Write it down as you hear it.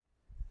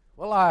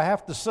Well, I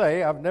have to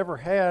say, I've never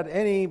had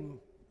any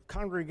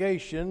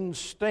congregation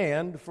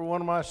stand for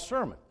one of my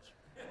sermons.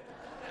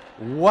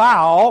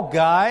 Wow,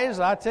 guys,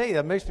 I tell you,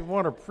 that makes me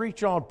want to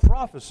preach on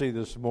prophecy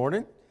this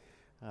morning.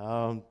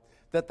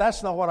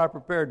 That's not what I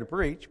prepared to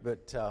preach,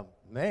 but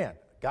man,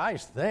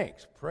 guys,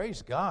 thanks.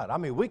 Praise God. I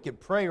mean, we could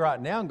pray right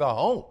now and go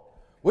home.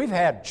 We've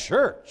had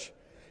church,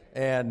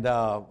 and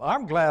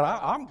I'm glad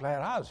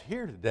I was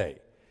here today.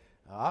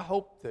 I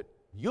hope that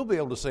you'll be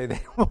able to say that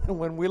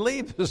when we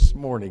leave this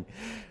morning.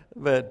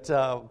 But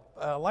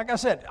like I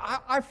said,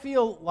 I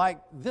feel like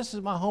this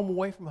is my home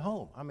away from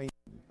home. I mean,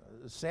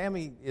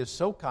 Sammy is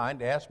so kind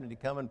to ask me to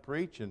come and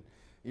preach, and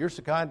you're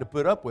so kind to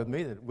put up with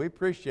me that we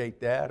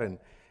appreciate that,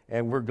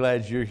 and we're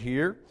glad you're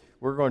here.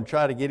 We're going to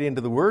try to get into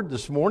the Word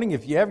this morning.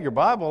 If you have your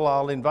Bible,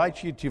 I'll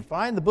invite you to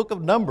find the book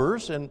of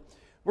Numbers, and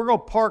we're going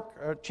to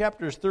park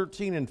chapters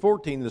 13 and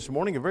 14 this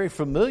morning, a very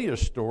familiar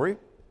story.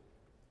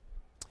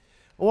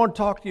 I want to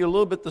talk to you a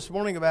little bit this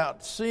morning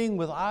about seeing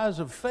with eyes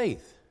of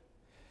faith.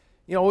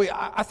 You know,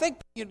 I think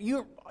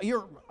you're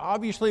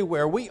obviously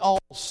aware we all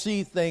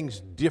see things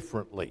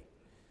differently,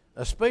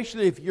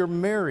 especially if you're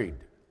married.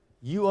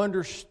 You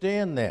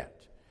understand that.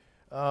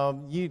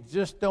 You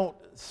just don't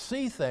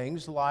see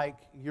things like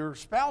your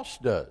spouse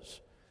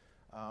does.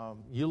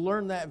 You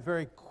learn that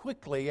very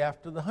quickly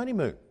after the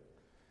honeymoon,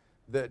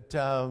 that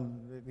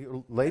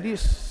ladies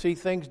see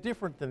things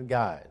different than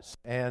guys,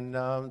 and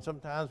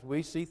sometimes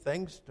we see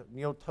things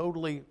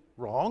totally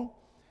wrong.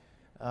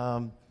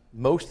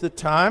 Most of the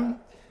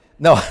time,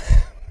 no.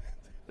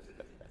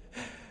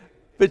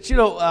 But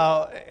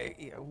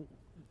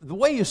the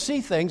way you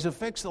see things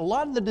affects a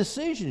lot of the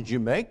decisions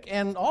you make,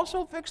 and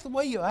also affects the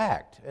way you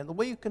act and the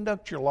way you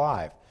conduct your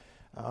life.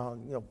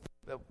 A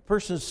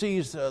person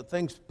sees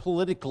things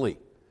politically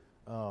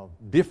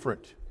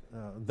different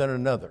than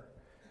another,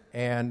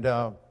 and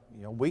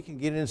we can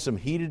get into some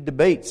heated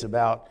debates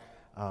about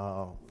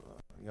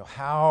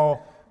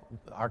how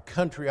our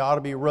country ought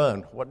to be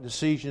run, what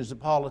decisions the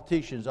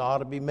politicians ought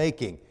to be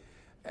making.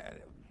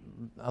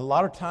 A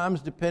lot of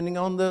times, depending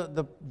on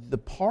the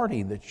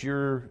party that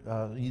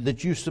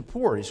you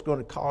support, it's going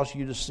to cause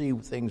you to see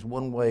things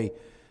one way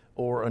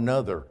or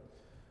another.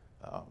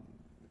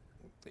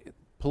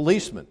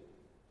 Policemen,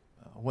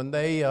 when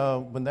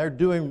they're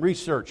doing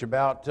research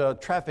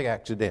about traffic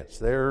accidents,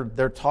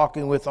 they're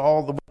talking with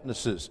all the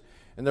witnesses,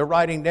 and they're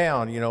writing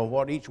down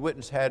what each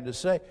witness had to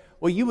say.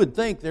 Well, you would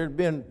think there'd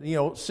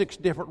been 6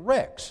 different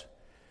wrecks,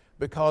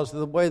 because of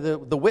the way the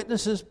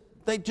witnesses.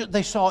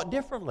 They saw it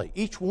differently.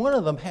 Each one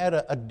of them had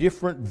a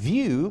different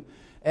view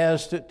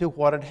as to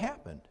what had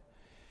happened.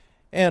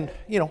 And,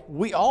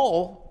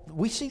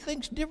 we see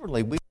things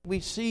differently. We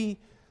see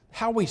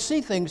how we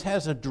see things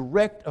has a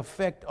direct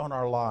effect on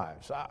our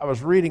lives. I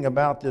was reading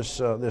about this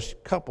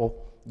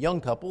young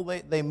couple.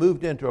 They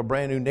moved into a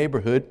brand new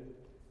neighborhood,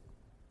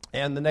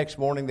 and the next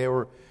morning they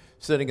were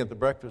sitting at the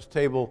breakfast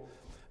table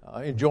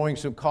enjoying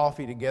some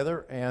coffee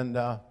together, and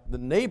the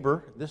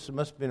neighbor, this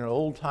must have been an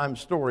old-time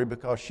story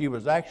because she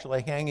was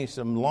actually hanging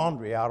some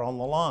laundry out on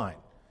the line.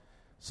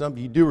 Some of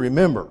you do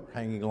remember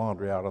hanging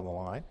laundry out on the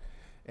line.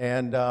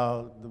 And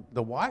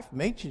the wife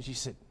mentioned, she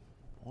said,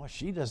 "Well,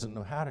 she doesn't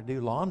know how to do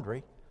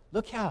laundry.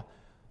 Look how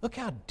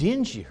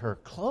dingy her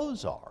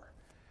clothes are."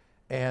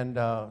 And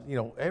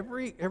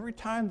every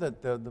time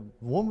that the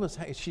woman was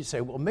hanging, she'd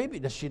say, "Well, maybe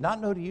does she not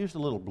know to use a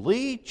little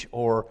bleach,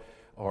 or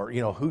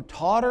who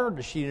taught her?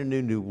 Does she need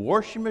a new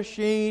washing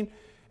machine?"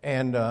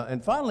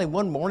 And finally,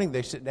 one morning,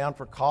 they sit down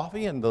for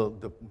coffee, and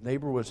the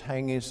neighbor was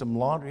hanging some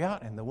laundry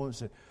out, and the woman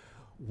said,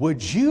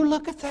 "Would you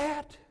look at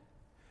that?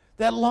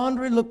 That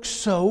laundry looks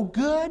so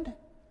good.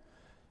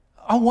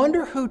 I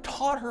wonder who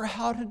taught her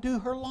how to do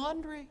her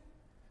laundry."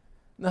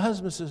 And the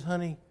husband says,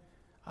 "Honey,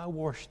 I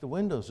washed the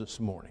windows this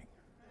morning."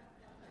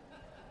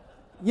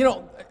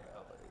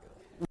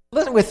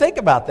 Listen, we think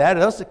about that.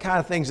 Those are the kind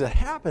of things that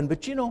happen,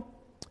 but a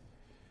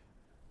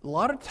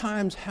lot of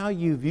times how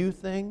you view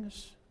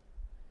things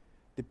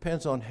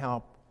depends on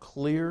how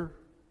clear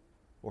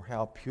or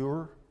how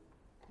pure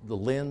the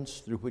lens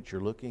through which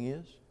you're looking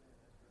is.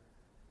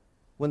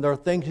 When there are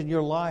things in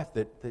your life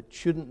that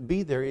shouldn't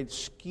be there, it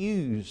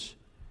skews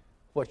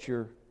what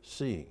you're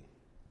seeing.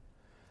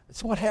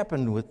 It's what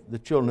happened with the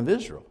children of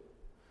Israel.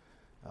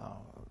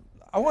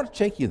 I want to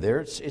take you there.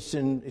 It's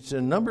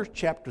in Numbers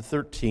chapter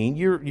 13.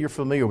 You're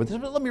familiar with this,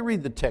 but let me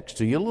read the text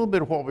to you, a little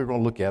bit of what we're going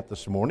to look at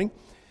this morning.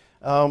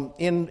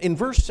 In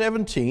verse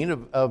 17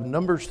 of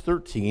Numbers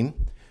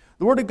 13,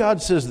 the Word of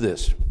God says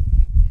this,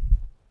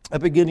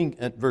 beginning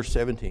at verse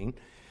 17,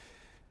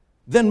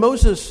 "Then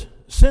Moses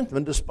sent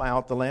them to spy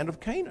out the land of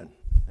Canaan,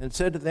 and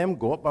said to them,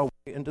 'Go up by way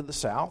into the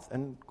south,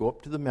 and go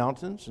up to the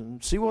mountains,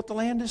 and see what the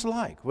land is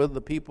like, whether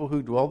the people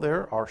who dwell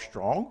there are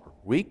strong or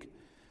weak,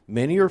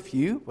 many or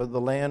few, whether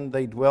the land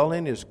they dwell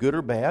in is good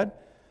or bad,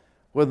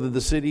 whether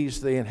the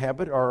cities they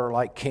inhabit are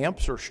like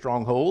camps or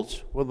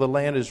strongholds, whether the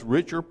land is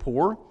rich or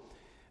poor,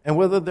 and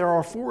whether there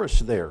are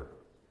forests there.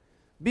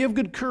 Be of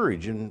good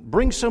courage, and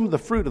bring some of the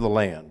fruit of the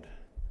land.'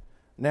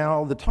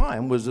 Now the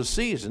time was the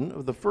season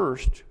of the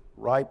first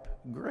ripe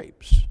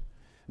grapes.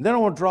 And then I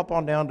want to drop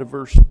on down to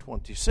verse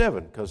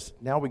 27, because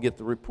now we get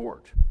the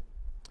report.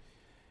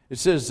 It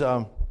says,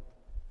 and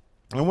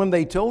when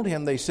they told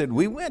him, they said,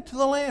 we went to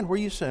the land where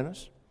you sent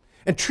us,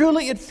 and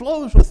truly it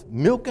flows with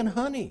milk and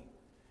honey,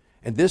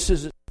 and this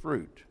is its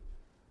fruit.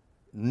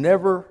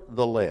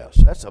 Nevertheless,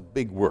 that's a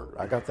big word.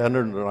 I got that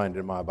underlined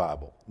in my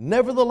Bible.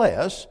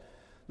 Nevertheless,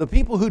 the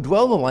people who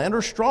dwell in the land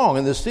are strong,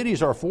 and the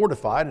cities are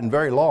fortified and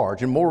very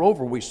large. And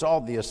moreover, we saw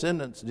the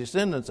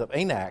descendants of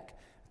Anak,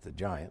 the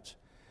giants,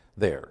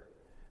 there.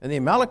 And the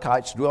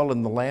Amalekites dwell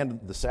in the land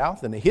of the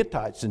south, and the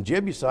Hittites and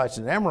Jebusites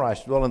and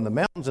Amorites dwell in the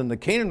mountains, and the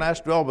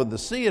Canaanites dwell by the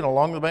sea and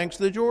along the banks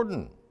of the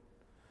Jordan.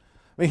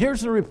 I mean,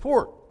 here's the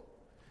report.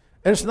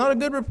 And it's not a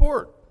good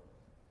report.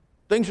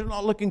 Things are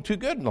not looking too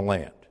good in the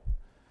land.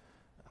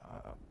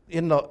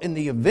 In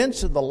the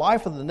events of the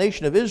life of the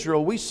nation of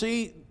Israel, we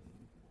see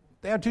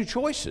they have two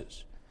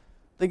choices.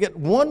 They get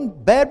one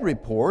bad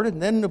report,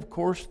 and then, of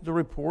course, the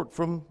report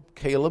from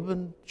Caleb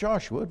and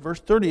Joshua.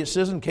 Verse 30, it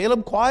says, and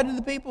Caleb quieted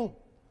the people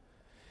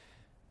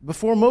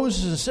before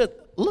Moses and said,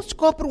 let's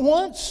go up at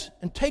once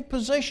and take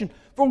possession,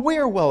 for we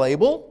are well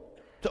able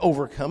to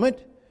overcome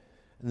it.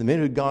 And the men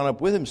who had gone up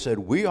with him said,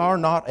 we are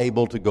not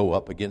able to go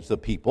up against the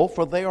people,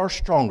 for they are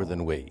stronger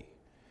than we.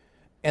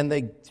 And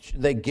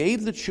they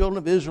gave the children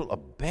of Israel a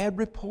bad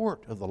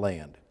report of the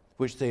land,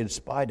 which they had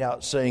spied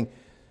out, saying,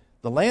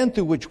 the land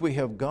through which we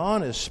have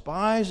gone as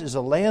spies is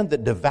a land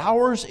that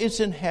devours its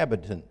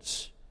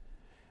inhabitants.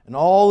 And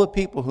all the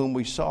people whom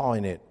we saw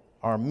in it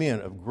are men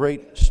of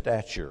great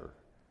stature.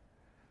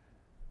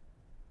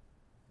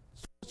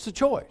 So it's a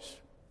choice.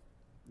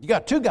 You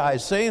got two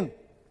guys saying,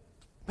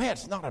 man,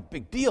 it's not a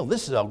big deal.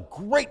 This is a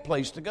great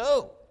place to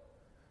go.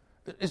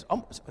 It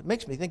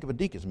makes me think of a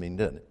deacon's meeting,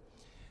 doesn't it?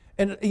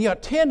 And you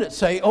got 10 that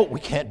say, oh, we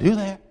can't do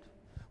that.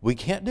 We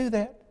can't do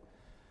that.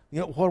 You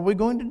know, what are we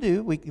going to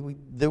do? We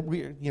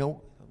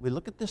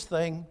look at this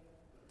thing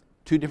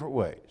two different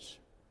ways.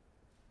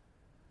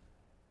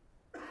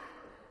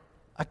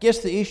 I guess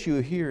the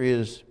issue here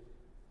is,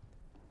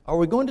 are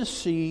we going to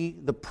see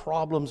the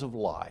problems of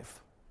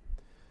life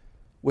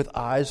with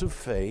eyes of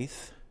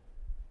faith,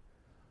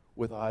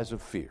 with eyes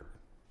of fear?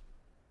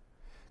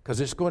 Because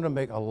it's going to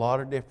make a lot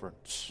of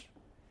difference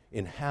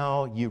in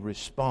how you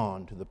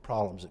respond to the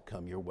problems that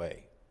come your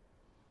way.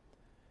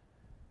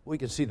 We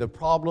can see the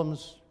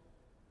problems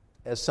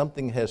as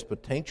something that has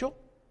potential,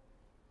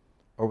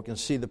 or we can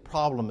see the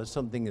problem as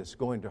something that's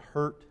going to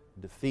hurt,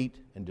 defeat,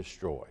 and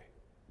destroy.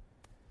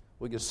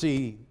 We can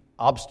see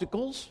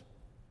obstacles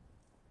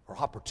or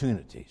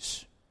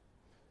opportunities.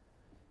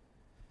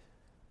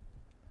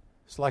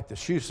 It's like the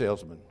shoe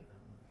salesman.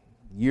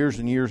 Years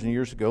and years and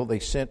years ago, they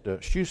sent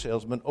a shoe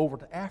salesman over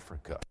to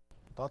Africa.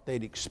 Thought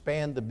they'd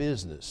expand the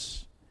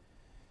business.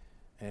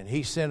 And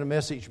he sent a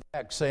message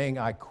back saying,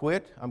 I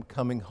quit, I'm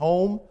coming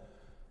home.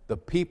 The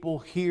people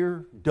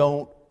here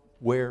don't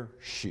wear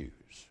shoes.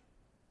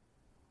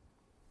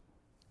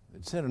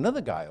 They'd sent another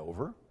guy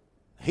over.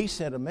 He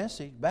sent a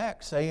message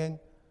back saying,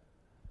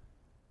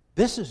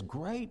 this is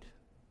great.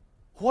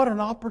 What an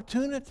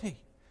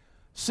opportunity.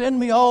 Send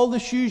me all the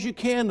shoes you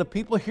can. The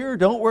people here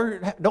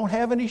don't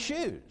have any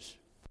shoes.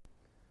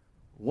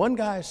 One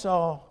guy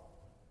saw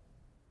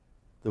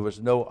there was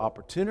no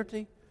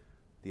opportunity.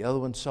 The other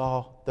one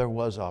saw there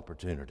was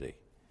opportunity.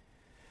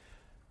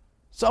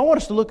 So I want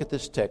us to look at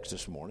this text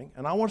this morning,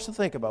 and I want us to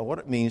think about what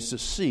it means to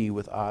see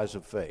with eyes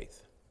of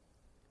faith.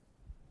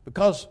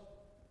 Because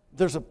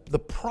there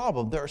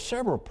are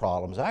several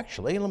problems,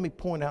 actually, and let me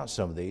point out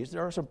some of these.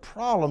 There are some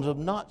problems of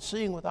not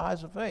seeing with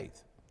eyes of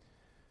faith.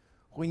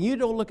 When you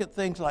don't look at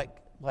things like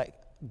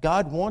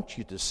God wants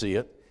you to see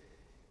it,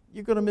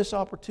 you're going to miss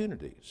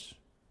opportunities.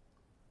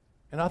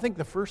 And I think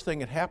the first thing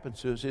that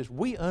happens is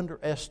we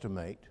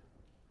underestimate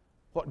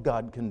what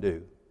God can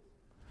do.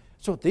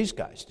 That's what these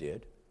guys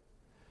did.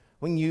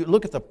 When you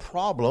look at the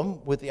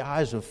problem with the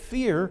eyes of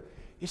fear,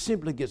 it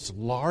simply gets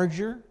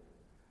larger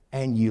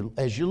as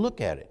you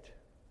look at it.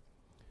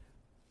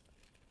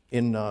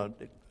 In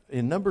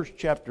Numbers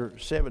chapter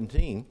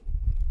 17,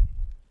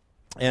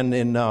 and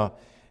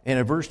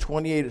in verse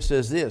 28 it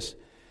says this,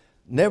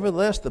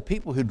 nevertheless, the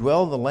people who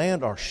dwell in the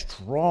land are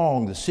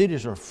strong. The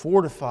cities are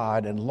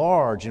fortified and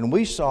large. And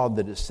we saw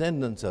the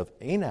descendants of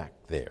Anak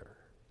there.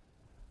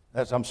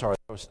 That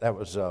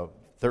was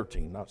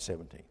 13, not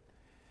 17.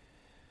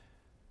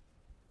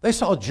 They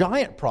saw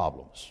giant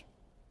problems.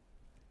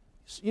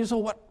 You know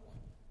what?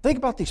 Think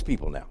about these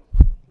people now.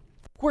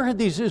 Where had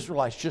these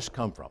Israelites just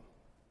come from?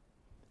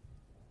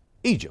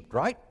 Egypt,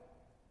 right?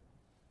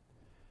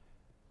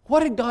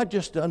 What had God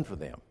just done for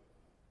them?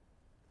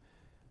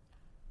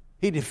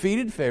 He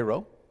defeated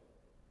Pharaoh.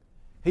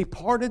 He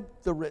parted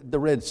the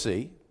Red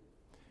Sea.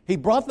 He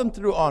brought them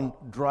through on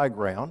dry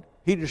ground.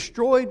 He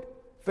destroyed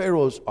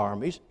Pharaoh's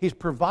armies. He's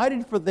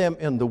provided for them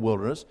in the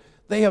wilderness.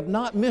 They have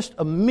not missed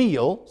a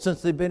meal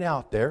since they've been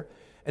out there.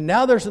 And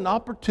now there's an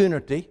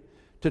opportunity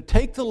to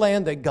take the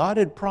land that God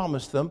had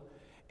promised them,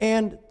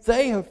 and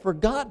they have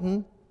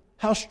forgotten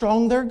how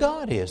strong their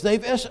God is.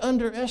 They've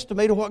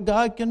underestimated what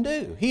God can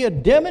do. He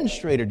had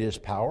demonstrated His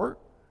power.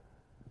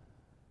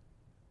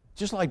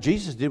 Just like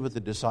Jesus did with the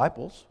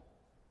disciples.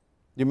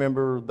 You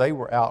remember they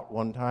were out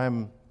one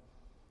time,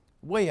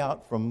 way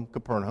out from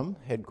Capernaum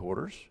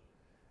headquarters,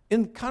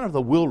 in kind of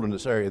the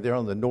wilderness area there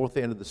on the north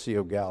end of the Sea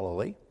of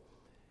Galilee.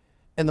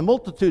 And the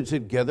multitudes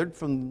had gathered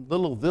from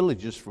little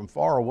villages from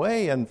far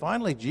away, and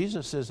finally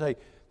Jesus says, hey,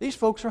 these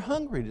folks are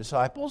hungry,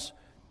 disciples.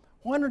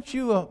 Why don't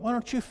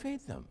you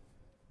feed them?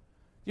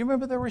 You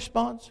remember their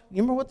response? You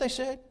remember what they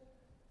said?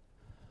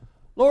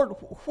 Lord,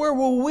 where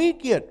will we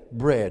get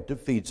bread to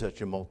feed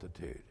such a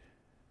multitude?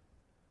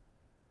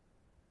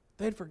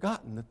 They'd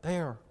forgotten that they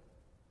are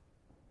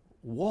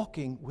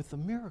walking with a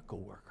miracle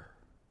worker.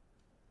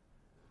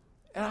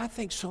 And I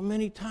think so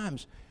many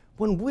times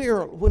when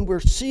we're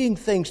seeing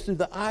things through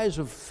the eyes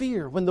of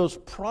fear, when those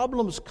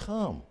problems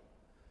come,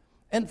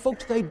 and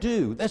folks, they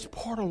do. That's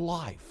part of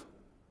life.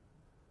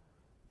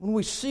 When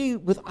we see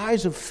with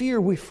eyes of fear,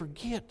 we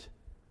forget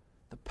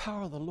the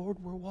power of the Lord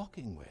we're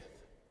walking with.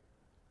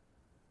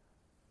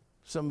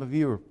 Some of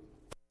you are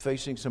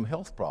facing some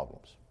health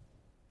problems.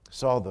 I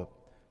saw the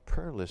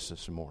prayer list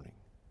this morning.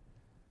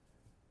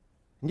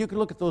 And you can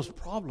look at those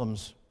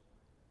problems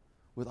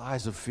with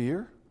eyes of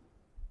fear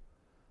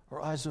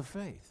or eyes of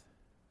faith.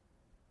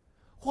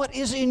 What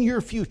is in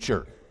your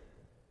future?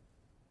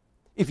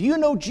 If you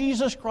know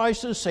Jesus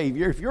Christ as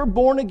Savior, if you're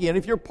born again,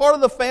 if you're part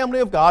of the family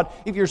of God,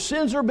 if your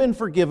sins have been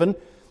forgiven,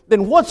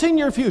 then what's in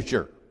your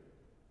future?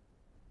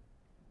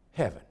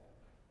 Heaven.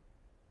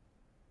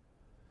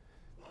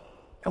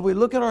 And we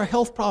look at our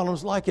health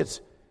problems like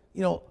it's,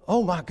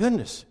 oh my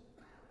goodness,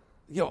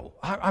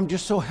 I'm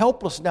just so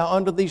helpless now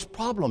under these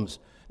problems.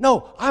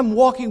 No, I'm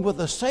walking with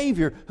a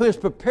Savior who has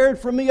prepared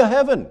for me a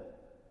heaven.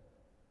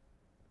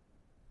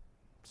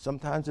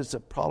 Sometimes it's a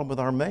problem with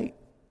our mate.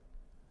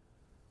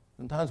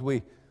 Sometimes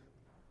we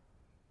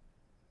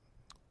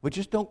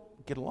just don't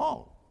get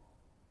along.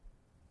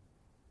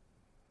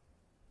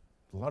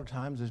 A lot of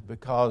times it's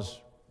because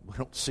we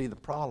don't see the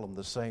problem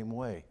the same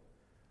way.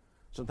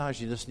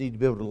 Sometimes you just need to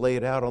be able to lay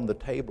it out on the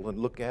table and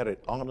look at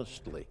it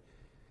honestly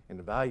and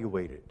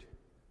evaluate it.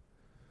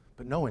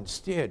 But no,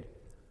 instead,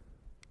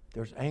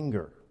 there's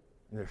anger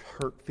and there's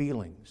hurt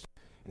feelings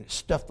and it's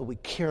stuff that we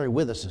carry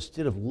with us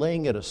instead of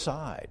laying it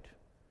aside.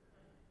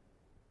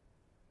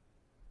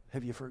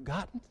 Have you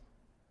forgotten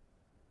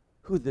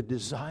who the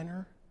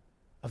designer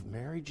of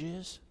marriage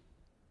is?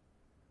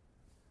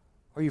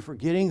 Are you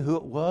forgetting who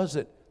it was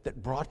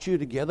that brought you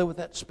together with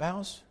that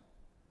spouse?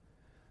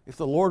 If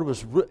the Lord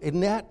was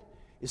in that,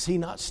 is He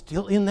not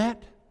still in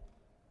that?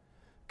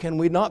 Can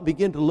we not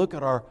begin to look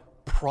at our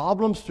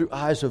problems through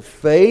eyes of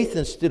faith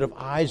instead of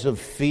eyes of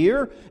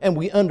fear, and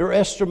we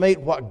underestimate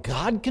what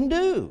God can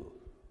do?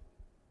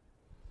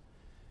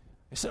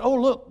 They said, oh,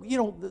 look,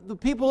 the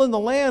people in the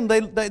land,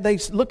 they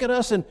look at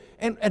us and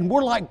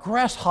we're like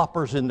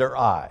grasshoppers in their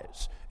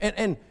eyes.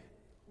 And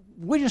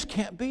we just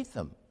can't beat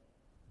them.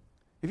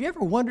 Have you ever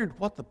wondered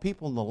what the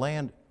people in the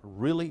land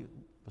really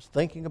was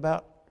thinking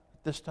about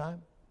at this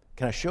time?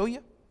 Can I show you?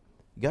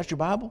 You got your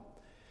Bible?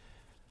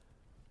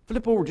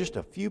 Flip over just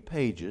a few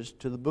pages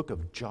to the book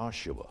of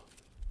Joshua.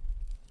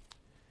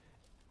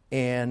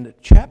 And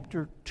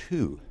chapter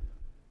 2.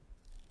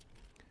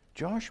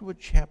 Joshua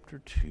chapter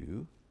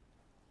 2.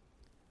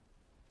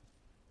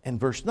 And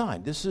verse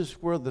 9, this is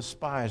where the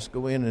spies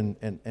go in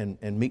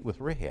and meet with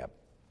Rahab.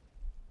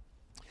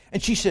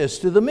 And she says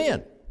to the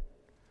men,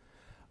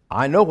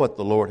 I know that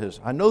the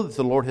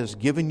Lord has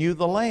given you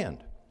the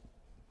land,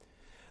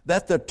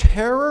 that the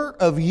terror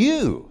of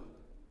you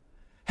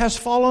has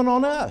fallen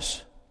on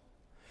us,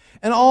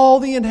 and all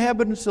the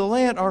inhabitants of the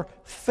land are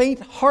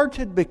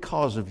faint-hearted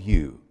because of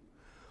you.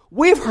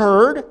 We've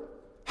heard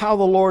how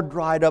the Lord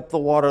dried up the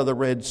water of the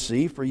Red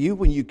Sea for you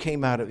when you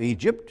came out of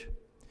Egypt,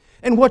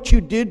 and what you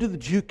did to the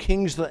two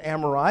kings, the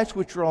Amorites,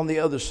 which are on the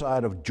other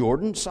side of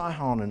Jordan,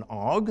 Sihon and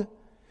Og,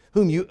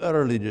 whom you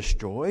utterly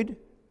destroyed.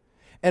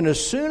 And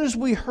as soon as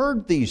we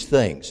heard these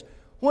things,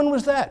 when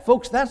was that?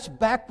 Folks, that's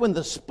back when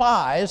the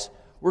spies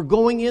were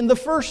going in the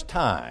first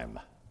time.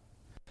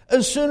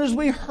 As soon as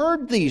we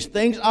heard these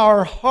things,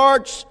 our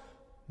hearts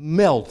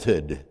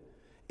melted,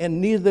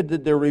 and neither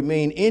did there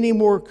remain any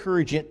more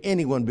courage in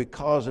anyone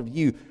because of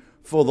you.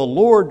 For the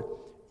Lord,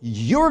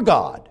 your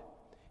God,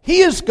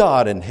 He is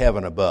God in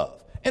heaven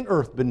above and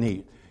earth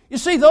beneath. You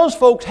see, those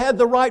folks had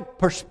the right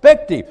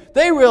perspective.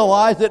 They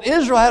realized that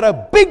Israel had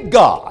a big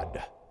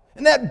God,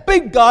 and that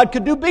big God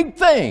could do big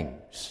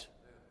things.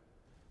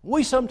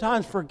 We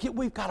sometimes forget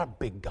we've got a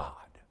big God.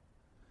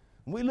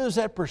 We lose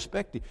that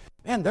perspective.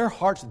 Man, their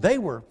hearts, they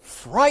were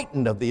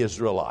frightened of the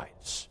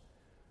Israelites.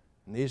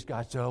 And these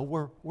guys said,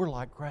 oh, we're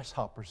like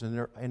grasshoppers in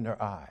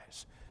their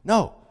eyes.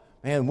 No,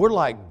 man, we're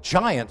like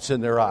giants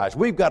in their eyes.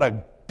 We've got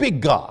a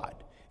big God,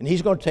 and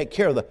He's going to take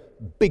care of the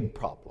big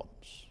problems.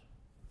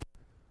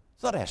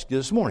 So I'd ask you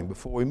this morning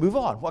before we move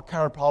on, what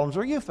kind of problems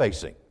are you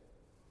facing?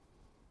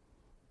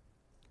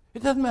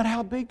 It doesn't matter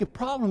how big the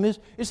problem is,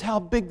 it's how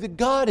big the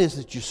God is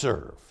that you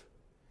serve.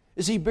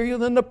 Is He bigger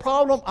than the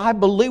problem? I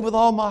believe with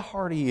all my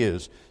heart He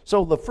is.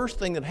 So the first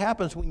thing that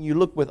happens when you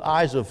look with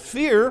eyes of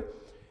fear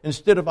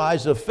instead of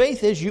eyes of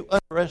faith is you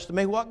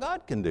underestimate what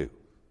God can do.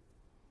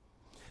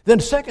 Then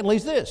secondly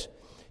is this.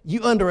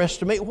 You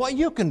underestimate what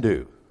you can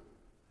do.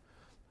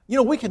 You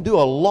know, we can do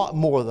a lot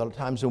more at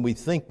times than we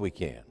think we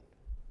can.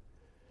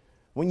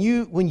 When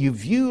you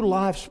view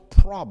life's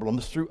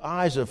problems through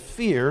eyes of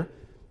fear,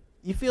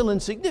 you feel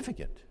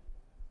insignificant.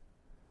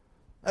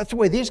 That's the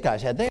way these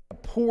guys had. They had a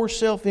poor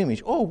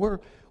self-image. Oh,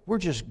 we're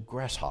just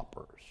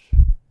grasshoppers.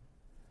 You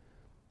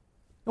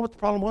know what the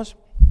problem was?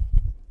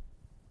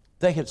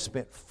 They had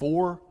spent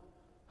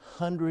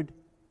 400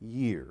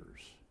 years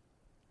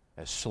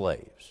as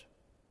slaves.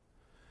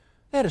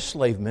 They had a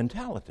slave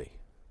mentality.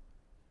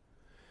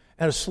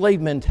 And a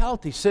slave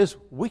mentality says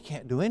we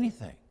can't do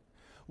anything.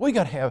 We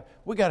got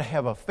to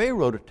have a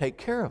Pharaoh to take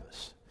care of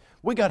us.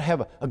 We got to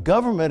have a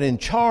government in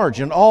charge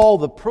and all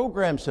the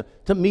programs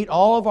to meet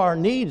all of our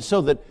needs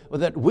so that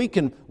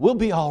we'll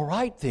be all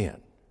right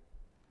then.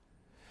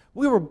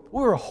 We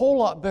were a whole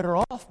lot better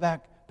off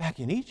back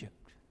in Egypt.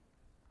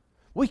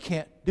 We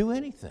can't do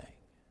anything.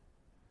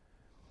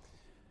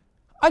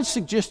 I'd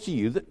suggest to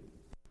you that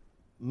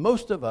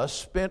most of us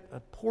spent a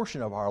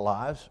portion of our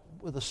lives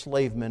with a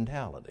slave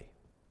mentality.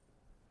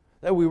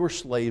 That we were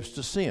slaves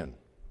to sin.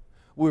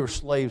 We were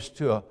slaves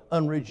to an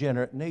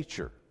unregenerate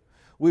nature.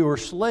 We were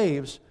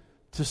slaves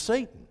to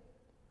Satan.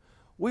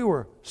 We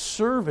were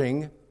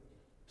serving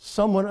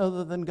someone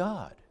other than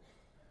God.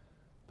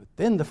 But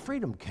then the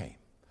freedom came.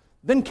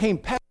 Then came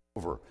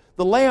Passover.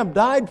 The Lamb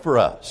died for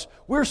us.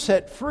 We're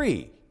set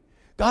free.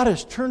 God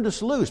has turned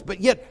us loose, but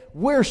yet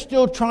we're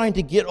still trying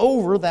to get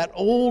over that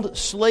old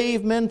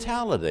slave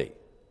mentality.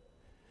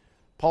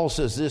 Paul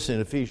says this in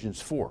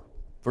Ephesians 4,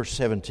 verse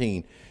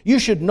 17. You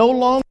should no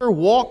longer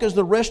walk as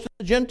the rest of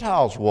the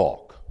Gentiles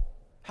walk.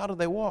 How do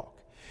they walk?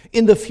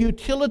 In the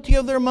futility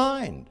of their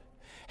mind,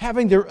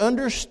 having their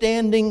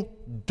understanding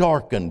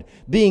darkened,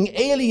 being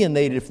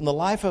alienated from the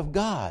life of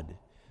God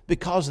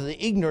because of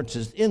the ignorance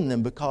is in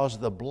them, because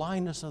of the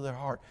blindness of their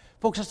heart.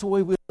 Folks, that's the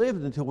way we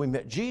lived until we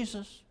met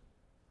Jesus.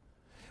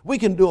 We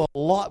can do a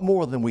lot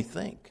more than we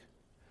think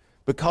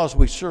because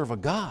we serve a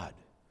God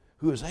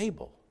who is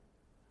able.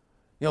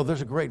 You know,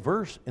 there's a great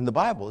verse in the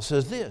Bible that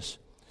says this,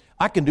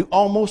 I can do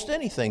almost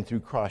anything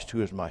through Christ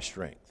who is my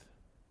strength.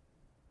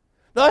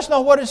 No, that's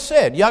not what it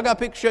said. Y'all got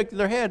people shaking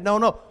their head.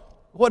 No.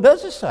 What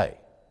does it say?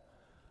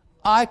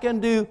 I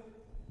can do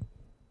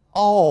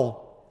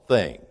all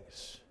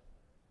things.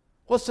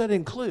 What's that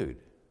include?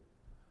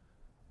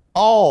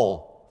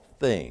 All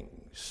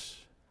things.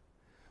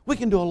 We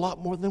can do a lot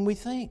more than we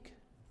think.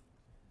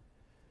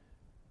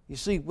 You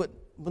see,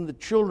 when the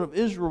children of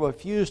Israel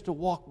refused to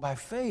walk by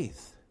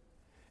faith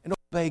and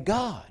obey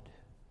God,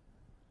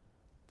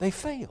 they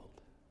failed.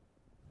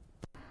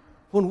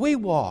 When we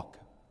walk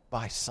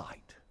by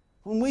sight,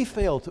 when we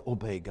fail to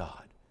obey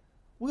God,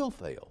 we'll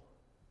fail.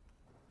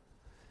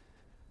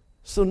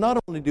 So not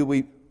only do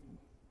we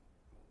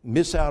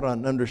miss out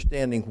on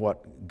understanding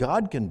what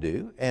God can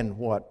do and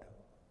what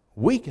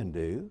we can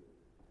do,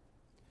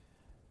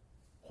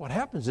 what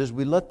happens is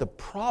we let the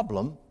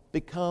problem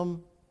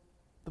become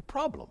the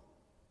problem.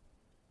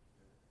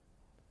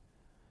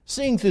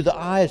 Seeing through the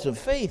eyes of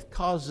faith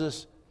causes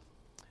us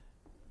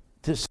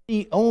to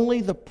see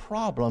only the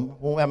problem.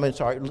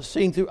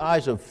 Seeing through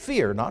eyes of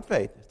fear, not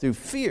faith, through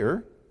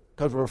fear,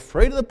 because we're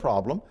afraid of the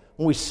problem.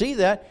 When we see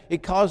that,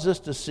 it causes us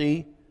to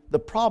see the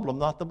problem,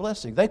 not the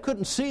blessing. They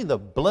couldn't see the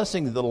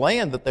blessing of the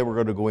land that they were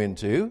going to go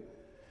into.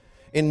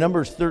 In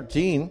Numbers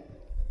 13,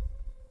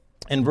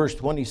 in verse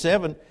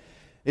 27,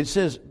 it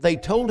says, they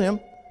told him,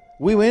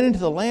 we went into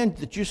the land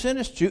that you sent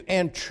us to,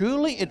 and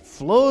truly it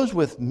flows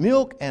with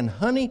milk and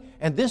honey,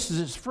 and this is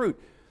its fruit.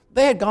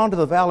 They had gone to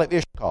the valley of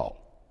Eshcol,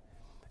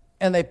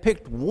 and they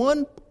picked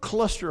one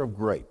cluster of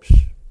grapes.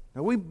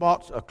 Now, we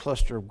bought a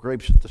cluster of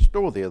grapes at the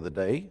store the other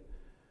day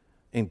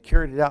and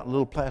carried it out in a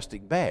little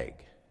plastic bag.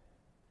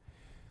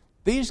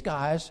 These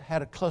guys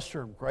had a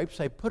cluster of grapes.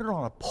 They put it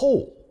on a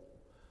pole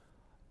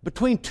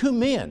between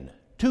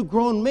two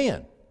grown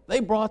men. They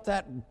brought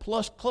that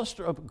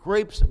cluster of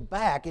grapes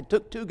back. It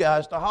took two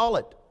guys to haul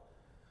it.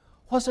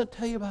 What's that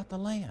tell you about the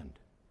land?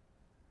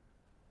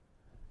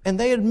 And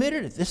they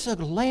admitted it. This is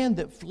a land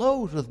that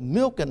flows with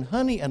milk and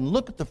honey, and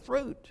look at the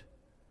fruit.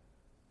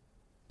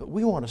 But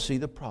we want to see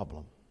the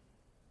problem.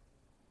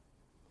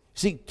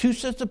 See, two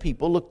sets of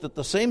people looked at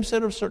the same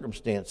set of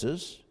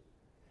circumstances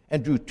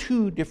and drew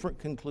two different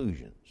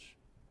conclusions.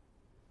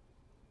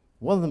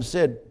 One of them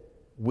said,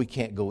 we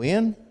can't go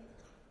in.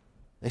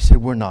 They said,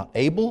 we're not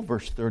able,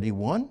 verse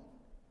 31.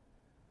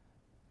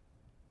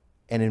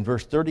 And in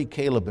verse 30,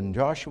 Caleb and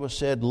Joshua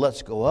said,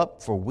 let's go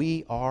up, for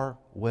we are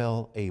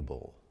well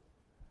able.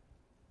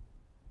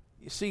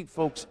 You see,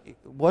 folks, it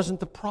wasn't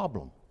the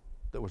problem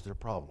that was their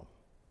problem.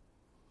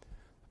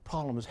 The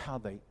problem is how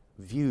they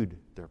viewed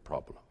their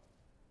problem.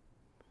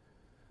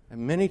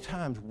 And many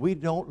times we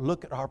don't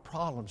look at our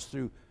problems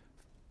through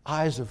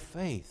eyes of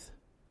faith,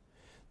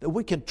 that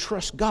we can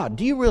trust God.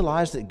 Do you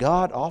realize that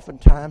God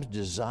oftentimes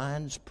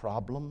designs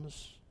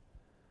problems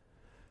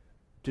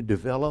to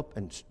develop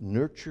and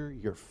nurture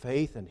your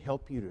faith and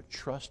help you to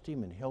trust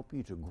Him and help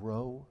you to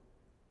grow?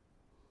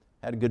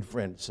 I had a good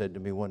friend that said to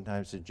me one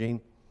time, said,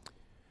 Gene,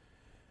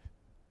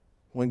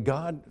 when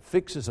God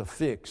fixes a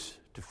fix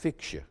to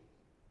fix you.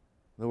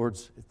 In other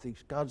words,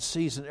 if God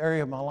sees an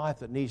area of my life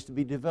that needs to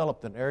be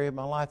developed, an area of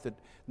my life that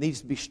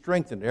needs to be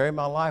strengthened, an area of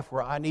my life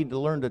where I need to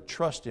learn to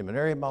trust Him, an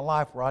area of my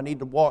life where I need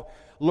to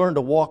learn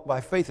to walk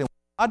by faith, and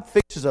God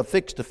fixes a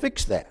fix to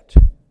fix that.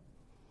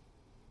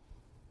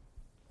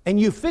 And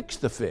you fix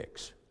the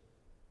fix.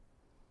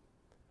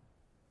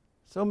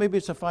 So maybe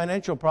it's a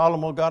financial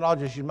problem. Well, God, I'll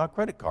just use my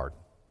credit card.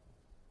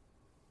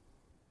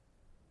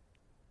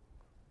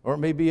 Or it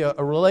may be a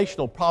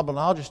relational problem.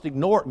 I'll just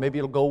ignore it. Maybe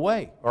it'll go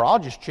away. Or I'll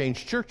just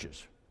change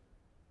churches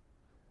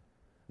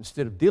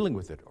instead of dealing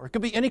with it. Or it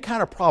could be any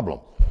kind of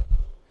problem.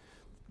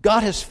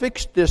 God has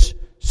fixed this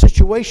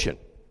situation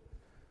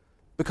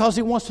because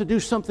He wants to do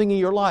something in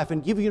your life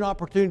and give you an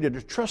opportunity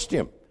to trust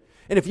Him.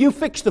 And if you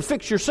fix the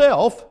fix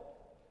yourself,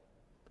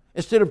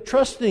 instead of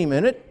trusting Him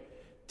in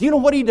it, do you know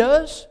what He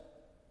does?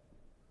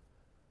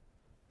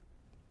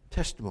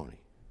 Testimony.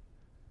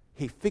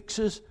 He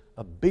fixes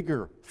a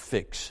bigger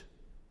fix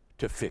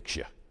to fix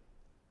you.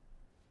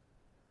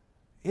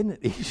 Isn't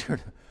it easier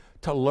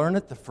to learn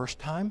it the first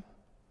time?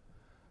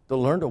 To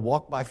learn to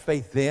walk by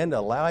faith then, to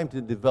allow Him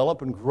to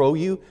develop and grow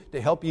you,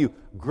 to help you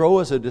grow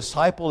as a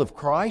disciple of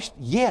Christ?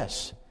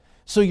 Yes.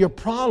 So your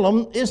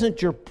problem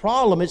isn't your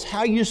problem, it's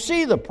how you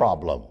see the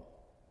problem.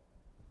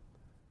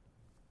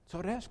 So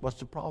I'd ask, what's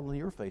the problem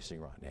you're facing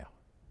right now?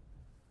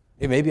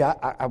 And maybe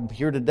I'm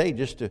here today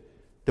just to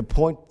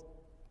point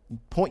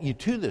you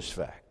to this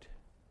fact.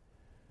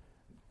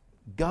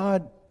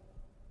 God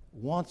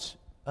wants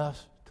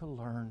us to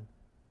learn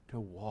to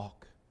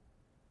walk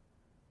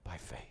by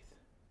faith,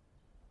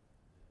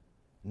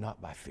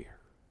 not by fear.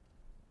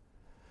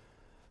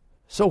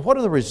 So what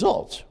are the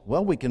results?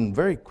 Well, we can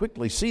very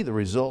quickly see the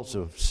results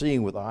of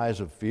seeing with eyes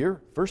of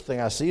fear. First thing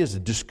I see is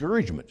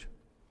discouragement.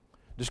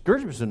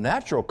 Discouragement is a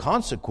natural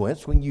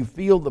consequence when you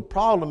feel the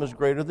problem is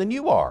greater than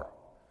you are.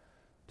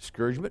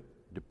 Discouragement,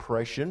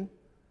 depression,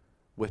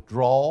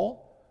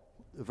 withdrawal.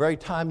 The very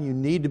time you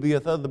need to be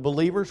with other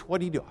believers,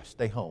 what do? I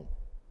stay home.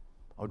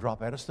 I'll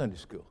drop out of Sunday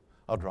school.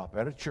 I'll drop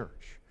out of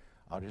church.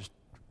 I'll just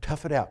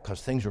tough it out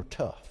because things are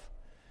tough.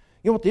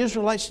 You know what the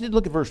Israelites did?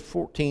 Look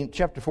at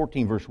chapter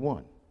 14, verse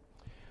 1.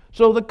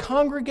 So the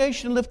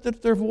congregation lifted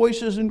up their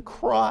voices and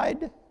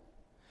cried,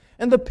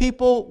 and the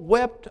people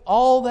wept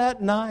all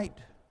that night.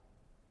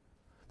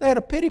 They had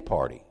a pity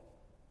party.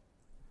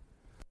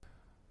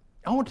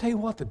 I want to tell you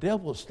what, the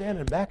devil is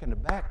standing back in the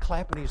back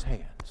clapping his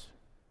hands.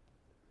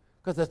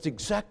 Because that's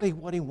exactly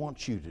what he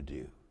wants you to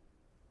do.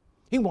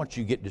 He wants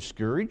you to get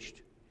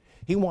discouraged.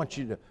 He wants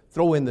you to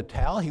throw in the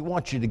towel. He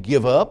wants you to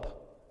give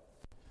up.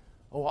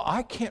 Oh,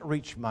 I can't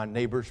reach my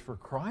neighbors for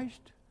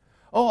Christ.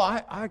 Oh,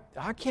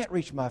 I can't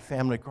reach my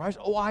family for Christ.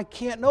 Oh, I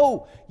can't.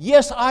 No.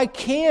 Yes, I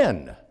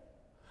can.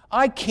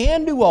 I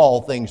can do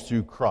all things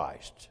through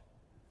Christ.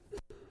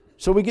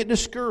 So we get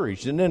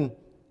discouraged. And then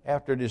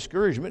after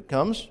discouragement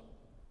comes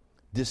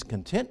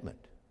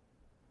discontentment.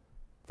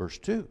 Verse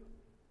 2.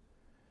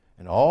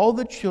 And all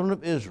the children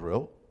of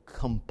Israel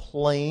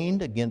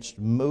complained against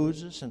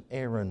Moses and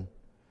Aaron.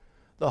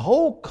 The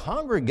whole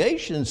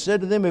congregation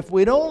said to them, if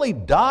we'd only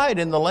died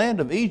in the land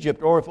of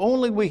Egypt, or if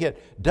only we had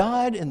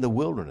died in the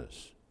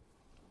wilderness.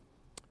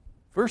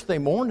 First they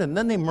mourned and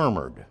then they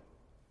murmured.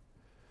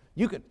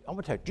 I'm going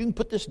to tell you, you can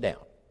put this down.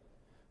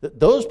 That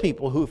those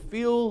people who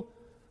feel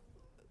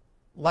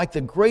like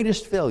the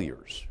greatest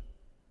failures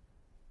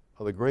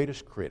are the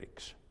greatest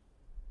critics.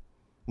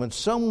 When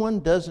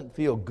someone doesn't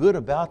feel good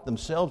about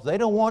themselves, they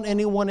don't want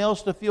anyone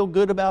else to feel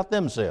good about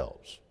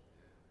themselves.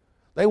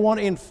 They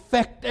want to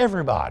infect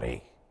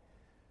everybody.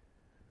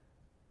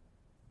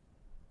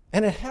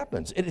 And it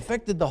happens. It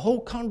affected the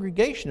whole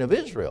congregation of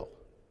Israel.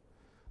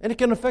 And it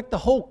can affect the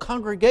whole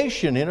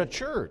congregation in a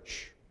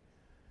church.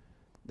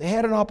 They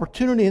had an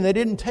opportunity and they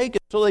didn't take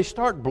it, so they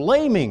start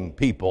blaming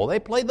people. They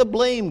play the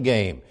blame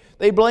game.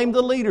 They blame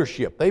the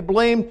leadership. They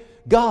blame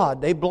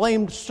God. They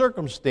blamed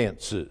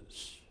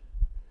circumstances.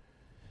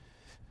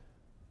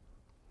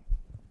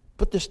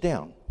 Put this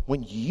down.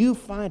 When you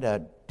find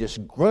a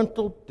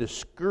disgruntled,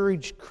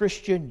 discouraged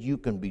Christian, you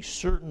can be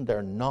certain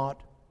they're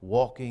not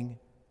walking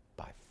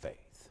by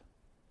faith.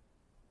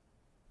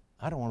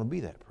 I don't want to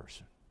be that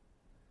person.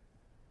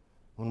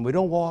 When we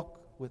don't walk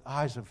with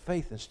eyes of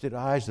faith instead of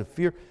eyes of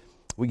fear,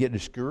 we get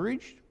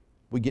discouraged,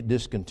 we get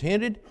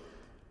discontented,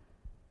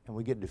 and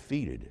we get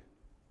defeated.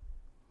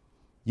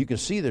 You can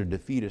see their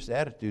defeatist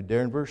attitude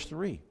there in verse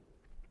 3.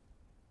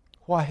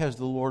 Why has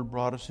the Lord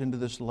brought us into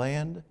this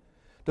land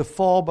to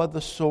fall by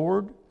the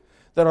sword,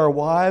 that our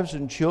wives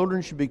and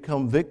children should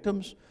become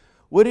victims?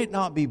 Would it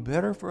not be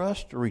better for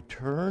us to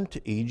return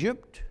to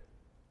Egypt?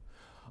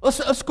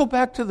 Let's go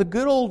back to the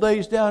good old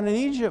days down in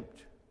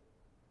Egypt.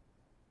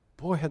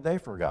 Boy, had they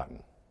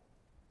forgotten.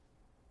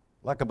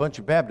 Like a bunch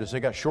of Baptists, they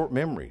got short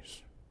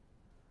memories.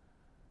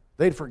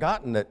 They'd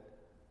forgotten that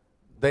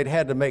they'd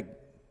had to make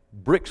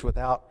bricks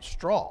without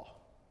straw.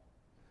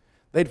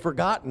 They'd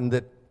forgotten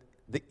that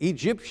the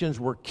Egyptians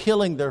were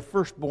killing their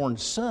firstborn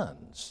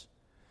sons.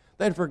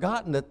 They'd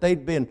forgotten that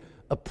they'd been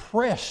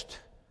oppressed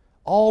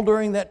all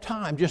during that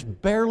time,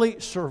 just barely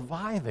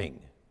surviving.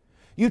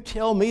 You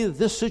tell me that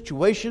this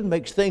situation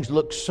makes things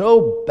look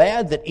so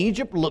bad that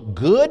Egypt looked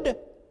good?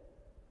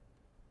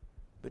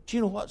 But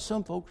you know what?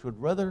 Some folks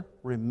would rather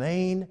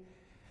remain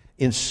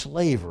in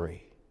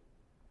slavery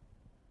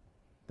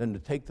than to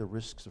take the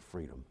risks of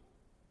freedom.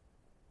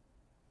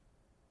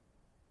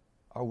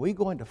 Are we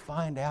going to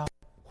find out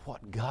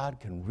what God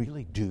can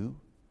really do?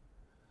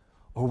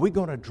 Or are we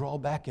going to draw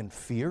back in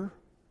fear?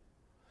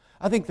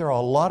 I think there are a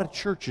lot of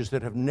churches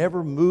that have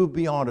never moved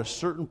beyond a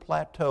certain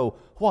plateau.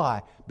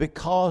 Why?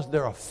 Because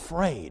they're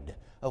afraid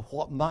of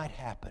what might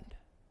happen.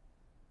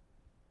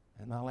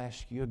 And I'll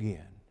ask you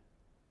again,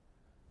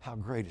 how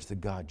great is the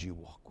God you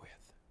walk with?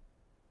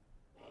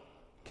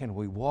 Can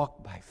we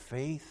walk by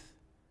faith?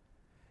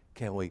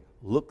 Can we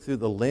look through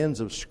the lens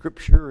of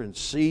Scripture and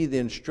see the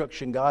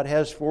instruction God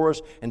has for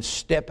us and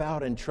step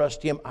out and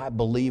trust Him? I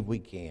believe we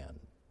can.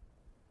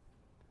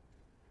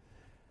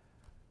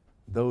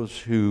 Those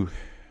who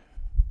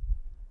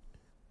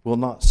will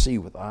not see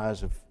with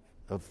eyes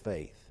of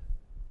faith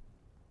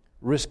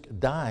risk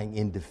dying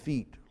in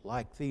defeat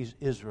like these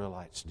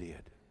Israelites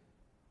did.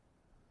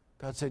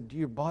 God said,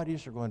 your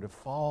bodies are going to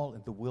fall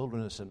in the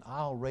wilderness, and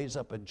I'll raise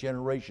up a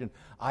generation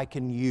I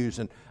can use.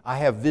 And I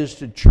have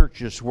visited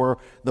churches where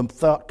the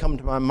thought come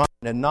to my mind,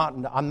 and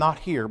I'm not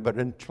here, but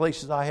in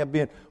places I have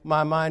been,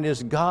 my mind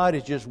is God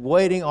is just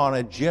waiting on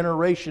a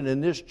generation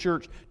in this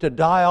church to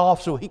die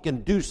off so He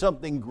can do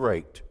something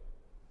great.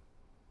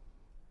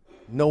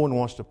 No one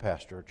wants to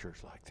pastor a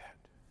church like that.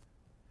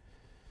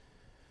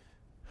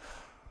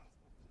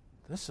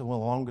 This is one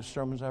of the longest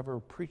sermons I've ever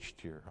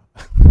preached here.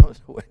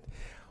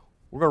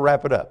 We're going to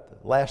wrap it up.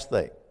 Last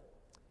thing.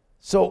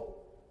 So,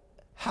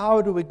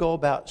 how do we go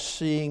about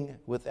seeing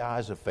with the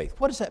eyes of faith?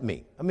 What does that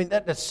mean? I mean,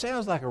 that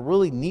sounds like a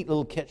really neat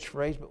little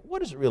catchphrase, but what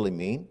does it really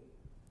mean?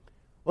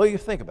 Well, you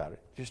think about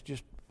it,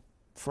 just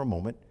for a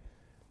moment.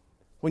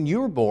 When you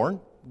were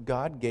born,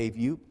 God gave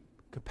you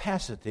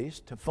capacities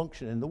to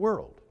function in the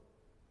world.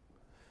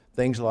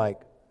 Things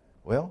like,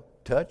 well,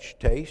 touch,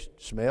 taste,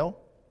 smell,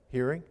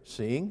 hearing,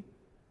 seeing.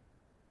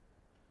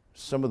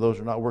 Some of those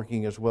are not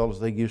working as well as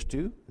they used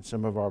to in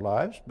some of our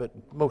lives, but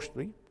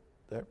mostly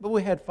there. But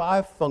we had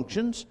 5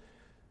 functions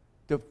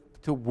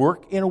to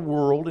work in a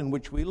world in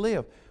which we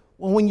live.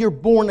 Well, when you're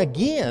born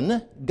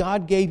again,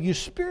 God gave you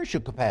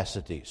spiritual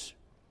capacities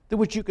through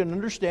which you can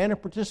understand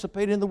and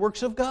participate in the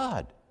works of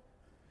God.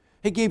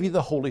 He gave you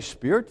the Holy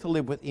Spirit to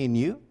live within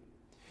you.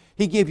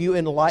 He gave you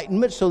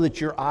enlightenment so that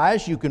your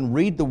eyes, you can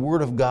read the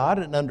Word of God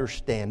and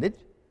understand it.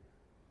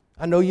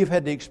 I know you've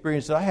had the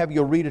experience that I have.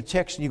 You'll read a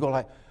text and you go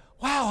like,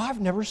 wow, I've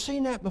never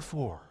seen that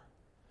before.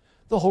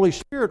 The Holy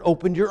Spirit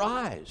opened your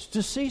eyes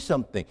to see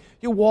something.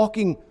 You're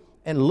walking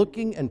and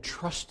looking and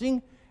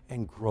trusting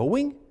and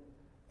growing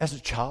as a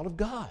child of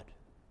God.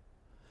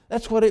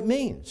 That's what it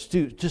means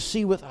to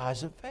see with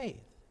eyes of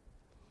faith.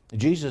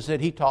 Jesus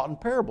said He taught in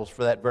parables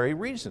for that very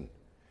reason.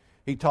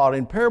 He taught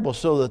in parables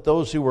so that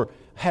those who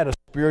had a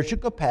spiritual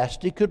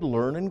capacity could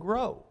learn and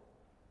grow.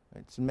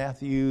 It's in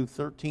Matthew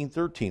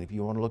 13:13 if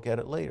you want to look at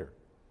it later.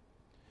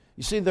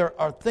 You see, there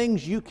are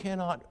things you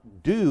cannot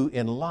do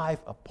in life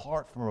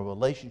apart from a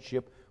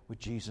relationship with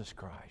Jesus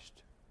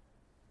Christ.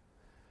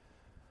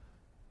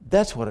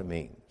 That's what it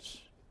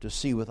means to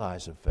see with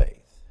eyes of faith.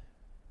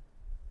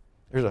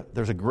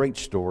 There's a great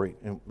story,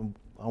 and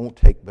I won't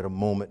take but a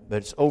moment, but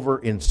it's over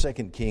in 2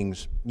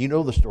 Kings. You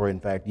know the story, in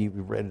fact,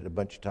 you've read it a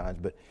bunch of times,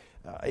 but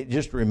it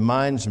just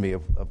reminds me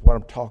of what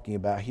I'm talking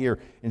about here.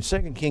 In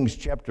 2 Kings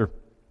chapter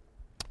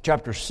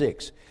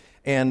 6,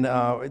 and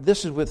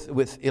this is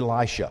with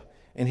Elisha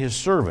and his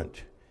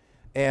servant.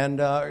 And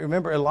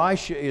remember,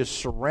 Elisha is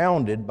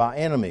surrounded by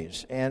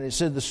enemies. And it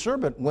said the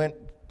servant went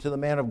to the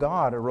man of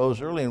God,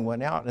 arose early and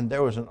went out, and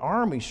there was an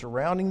army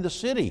surrounding the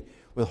city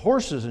with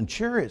horses and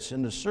chariots.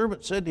 And the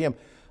servant said to him,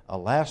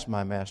 alas,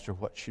 my master,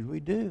 what should we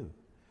do?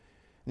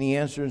 And he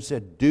answered and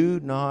said, do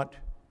not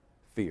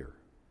fear.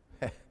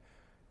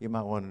 You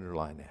might want to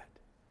underline that.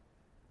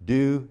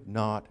 Do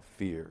not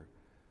fear.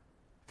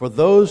 For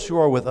those who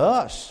are with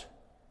us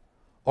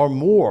are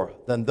more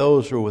than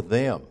those who are with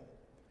them.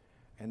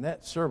 And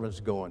that servant's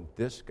going,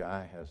 this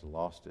guy has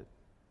lost it.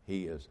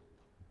 He is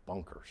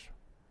bonkers.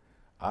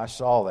 I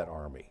saw that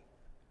army.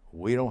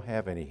 We don't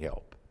have any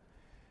help.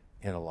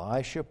 And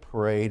Elisha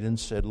prayed and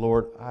said,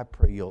 Lord, I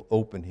pray you'll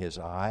open his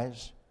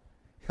eyes.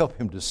 Help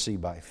him to see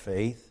by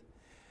faith,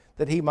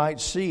 that he might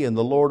see. And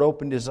the Lord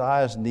opened his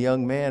eyes in the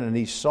young man, and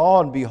he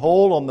saw, and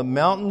behold, on the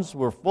mountains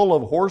were full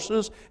of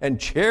horses and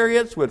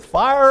chariots with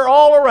fire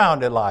all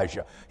around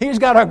Elijah. He's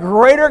got a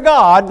greater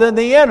God than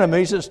the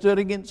enemies that stood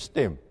against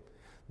him.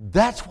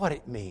 That's what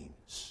it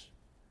means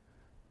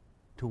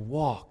to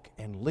walk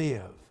and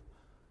live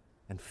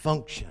and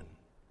function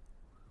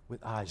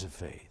with eyes of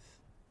faith.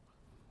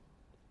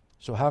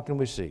 So how can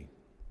we see?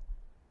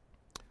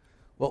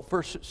 Well,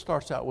 first it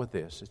starts out with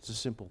this. It's a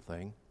simple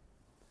thing.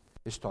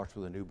 It starts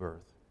with a new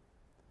birth.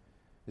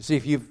 You see,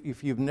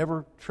 if you've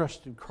never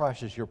trusted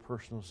Christ as your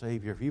personal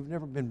Savior, if you've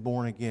never been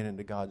born again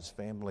into God's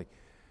family,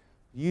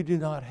 you do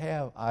not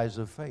have eyes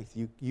of faith.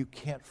 You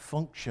can't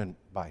function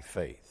by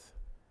faith.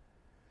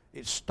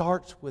 It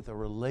starts with a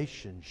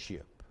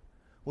relationship.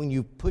 When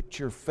you put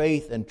your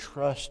faith and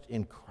trust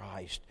in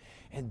Christ,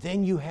 and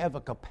then you have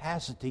a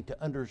capacity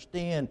to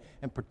understand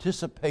and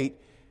participate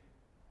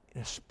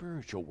in a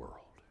spiritual world.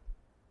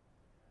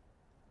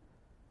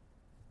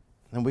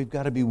 And we've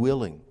got to be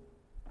willing.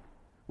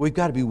 We've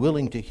got to be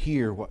willing to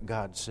hear what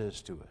God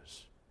says to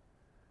us.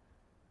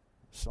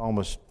 The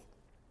psalmist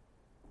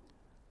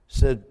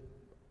said,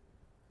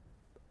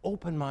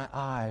 "Open my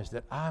eyes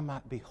that I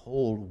might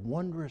behold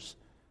wondrous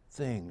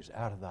things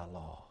out of thy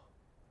law."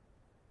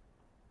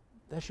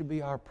 That should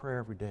be our prayer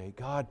every day.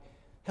 God,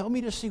 help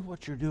me to see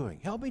what you're doing.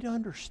 Help me to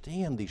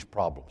understand these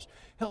problems.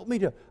 Help me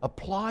to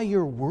apply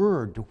your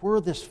word to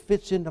where this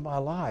fits into my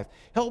life.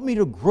 Help me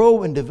to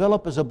grow and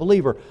develop as a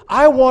believer.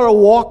 I want to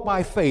walk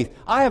by faith.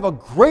 I have a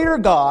greater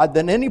God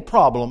than any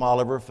problem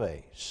I'll ever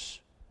face.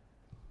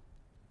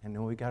 And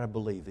then we got to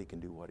believe He can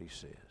do what He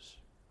says.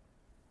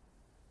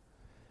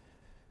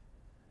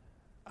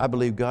 I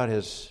believe God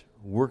is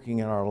working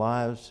in our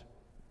lives,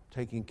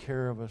 taking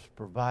care of us,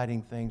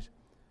 providing things.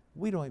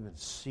 We don't even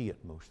see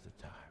it most of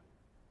the time.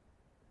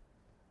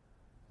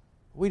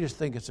 We just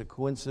think it's a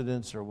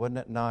coincidence, or wasn't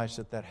it nice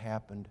that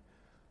happened?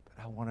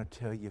 But I want to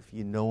tell you, if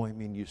you know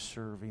Him and you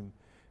serve Him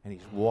and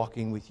He's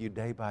walking with you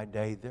day by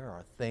day, there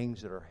are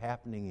things that are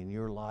happening in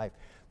your life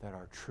that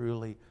are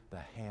truly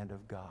the hand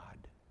of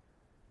God.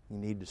 You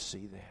need to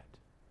see that.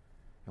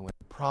 And when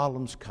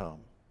problems come,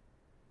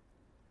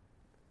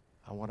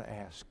 I want to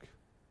ask,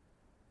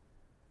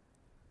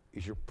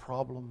 is your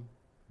problem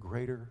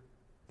greater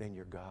than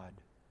your God?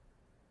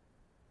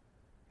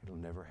 It'll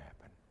never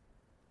happen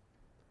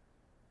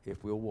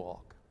if we'll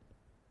walk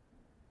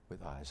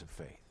with eyes of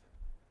faith.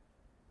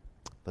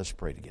 Let's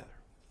pray together.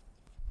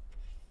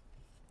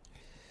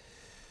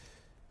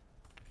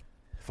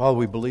 Father,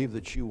 we believe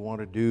that you want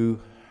to do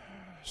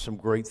some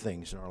great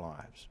things in our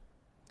lives.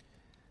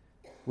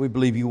 We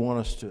believe you want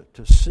us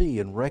to see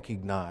and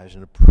recognize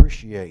and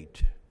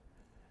appreciate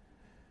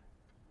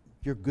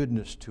your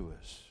goodness to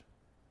us,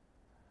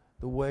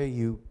 the way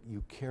you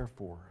care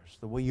for us,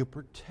 the way you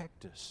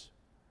protect us.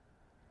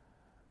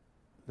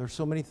 There's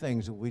so many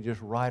things that we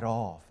just write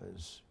off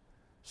as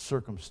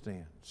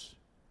circumstance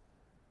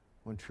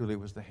when truly it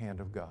was the hand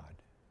of God.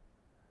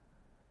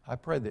 I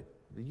pray that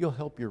you'll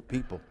help your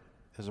people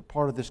as a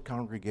part of this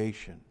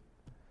congregation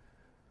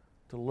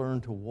to learn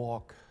to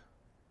walk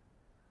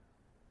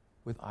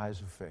with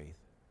eyes of faith,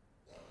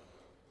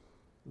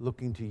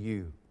 looking to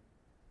you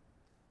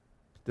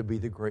to be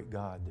the great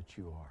God that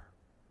you are.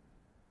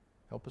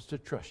 Help us to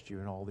trust you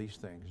in all these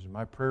things.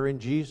 My prayer in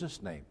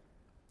Jesus' name,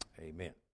 amen.